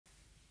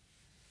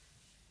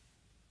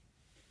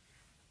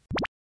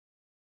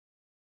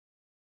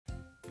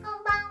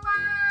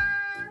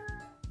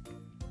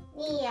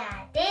ニ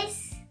アで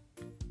す。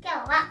今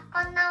日は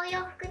こんなお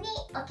洋服に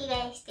お着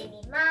替えして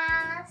みま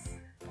す。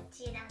こ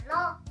ちら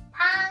の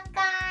パー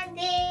カー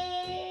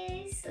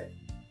です。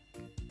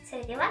そ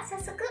れでは早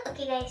速お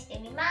着替えして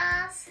み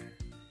ます。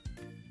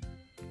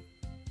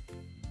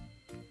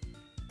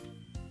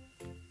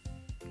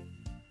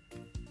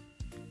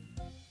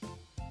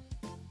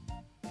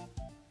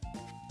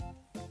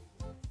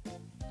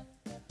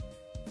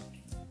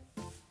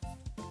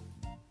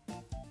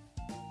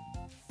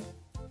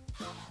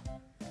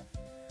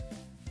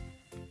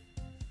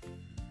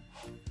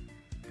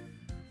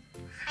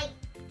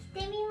着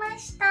てみま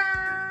した。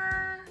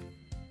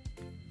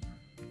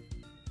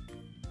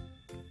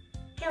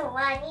今日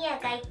はニア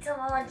がいつも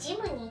ジ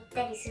ムに行っ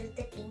たりする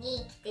とき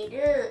に着て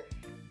る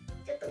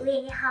ちょっと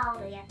上に羽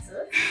織るやつ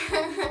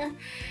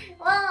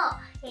を、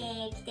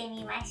着て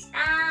みました。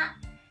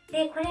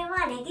でこれ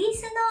はレディー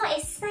スの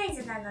S サイ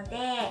ズなのでか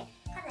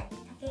なり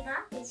丈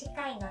が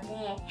短いので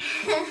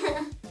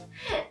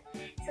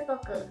すご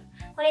く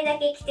これだ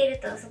け着てる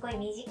とすごい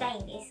短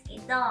いんですけ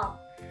ど、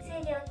そ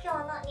れでは今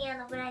日のニア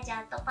のブラジ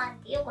ャーとパン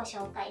ティをご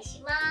紹介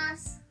しま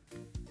す。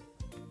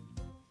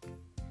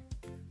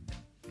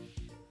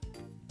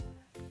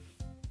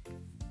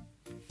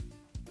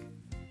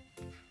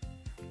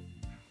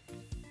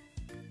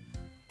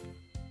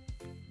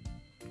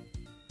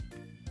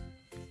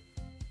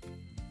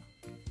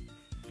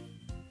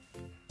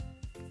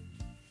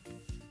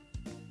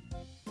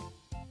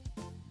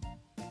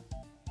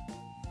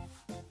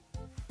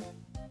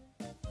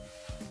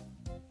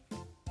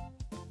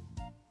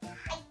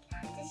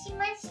し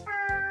ました。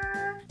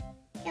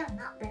今日の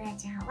ブラ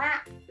ジャー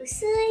は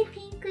薄い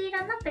ピンク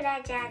色のブ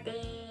ラジャー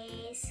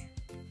です。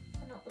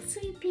この薄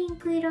いピン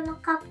ク色の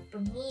カップ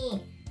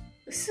に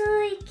薄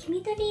い黄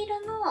緑色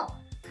の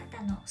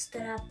肩のスト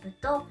ラップ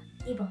と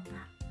リボンが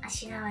あ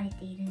しらわれ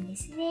ているんで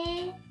す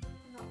ね。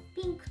この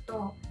ピンク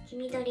と黄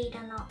緑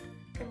色の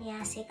組み合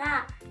わせ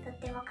がとっ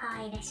ても可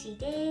愛らしい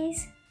で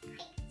す。は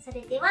い、それ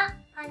では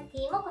パンテ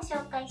ィもご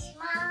紹介し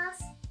ま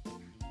す。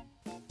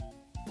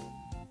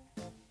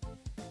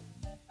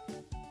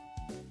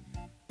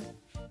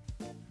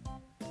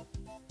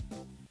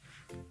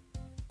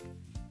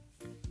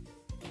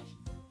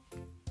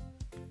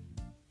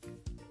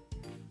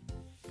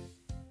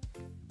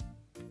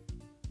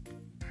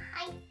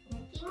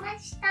抜きま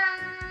した。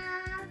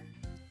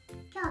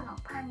今日の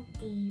パン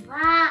ティ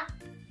は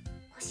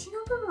腰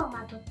の部分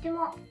はとって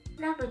も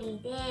ラブリ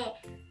ーで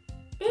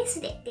レー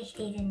スででき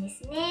ているんで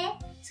すね。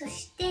そ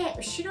して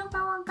後ろ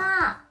側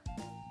が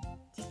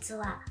実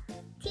は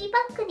ティーバ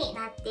ッグに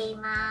なってい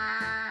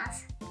ま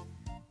す。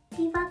テ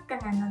ィーバッ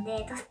グなの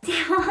でとって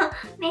も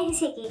面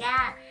積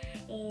が、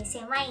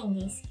狭いん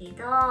ですけ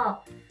ど、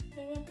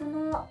こ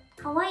の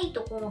可愛い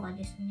ところが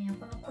ですね、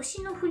この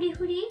腰のフリ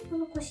フリ、こ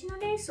の腰の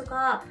レース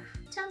が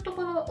ちゃんと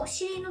このお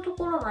尻のと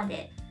ころま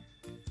で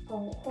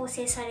こう縫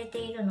製されて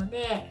いるの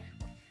で、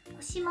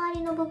腰回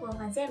りの部分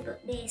が全部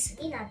レース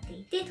になって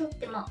いてとっ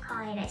ても可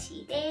愛ら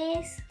しい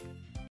です。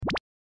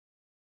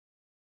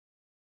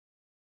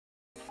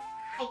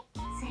はい、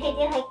それ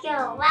では今日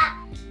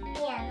は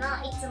ニア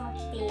のいつも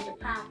着ている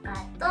パーカー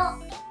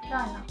と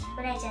今日の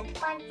ブラジャーと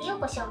パンティを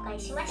ご紹介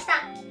しました。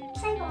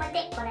最後ま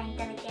でご覧い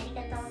ただきあり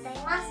がとうござい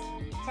ます。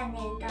チャンネ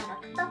ル登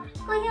録と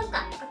高評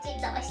価ポチ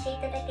ッと押してい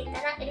ただけた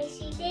ら嬉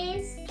しい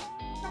です。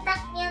また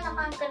ニアのフ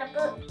ァンクラブ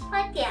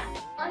パンティや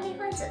オンリー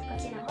ファンズ、こ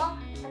ちらも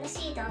楽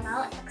しい動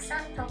画をたくさ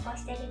ん投稿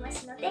しておりま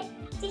すので、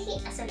ぜひ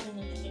遊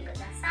びに来てく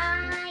だ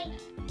さい。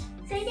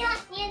それでは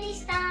ニアで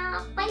した。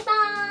バイバ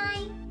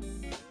ーイ。